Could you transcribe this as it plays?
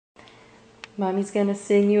Mommy's gonna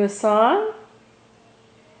sing you a song.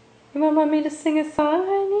 You want Mommy to sing a song,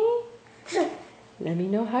 honey? Let me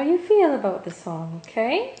know how you feel about the song,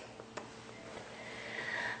 okay?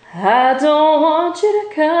 I don't want you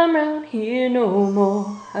to come round here no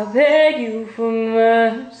more. I beg you for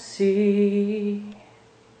mercy.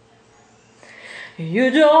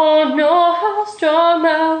 You don't know how strong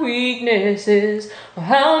my weakness is, or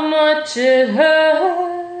how much it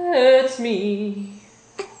hurts me.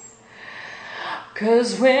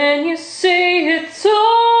 'Cause when you say it's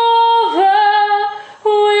over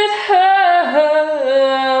with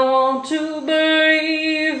her, I want to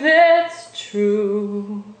believe it's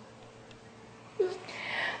true.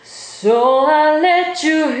 So I let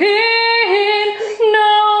you in,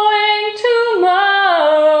 knowing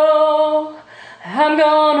tomorrow I'm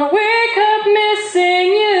gonna wake up missing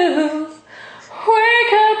you,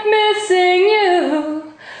 wake up missing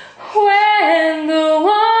you, when the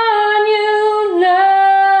one you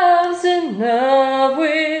love's in love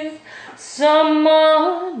with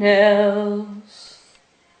someone else.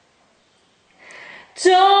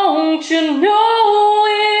 Don't you know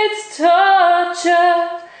it's torture?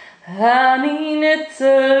 I mean, it's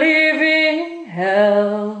a living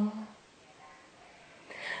hell.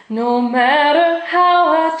 No matter how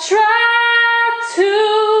I try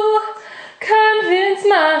to convince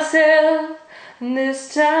myself,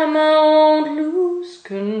 this time I won't lose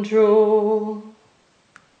control.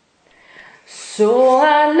 So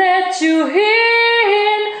I let you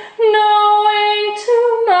in, knowing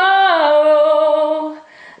tomorrow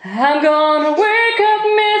I'm gonna wake up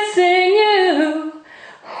missing you,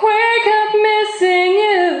 wake up missing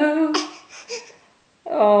you.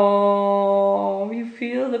 Oh, you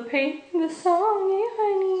feel the pain in the song, eh,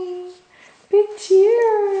 honey? Big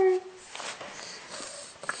tears.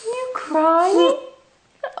 You crying?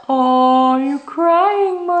 Oh, you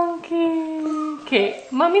crying, monkey. Okay,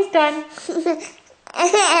 Mommy's done.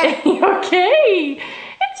 Okay,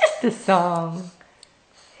 it's just a song.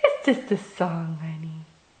 It's just a song, honey.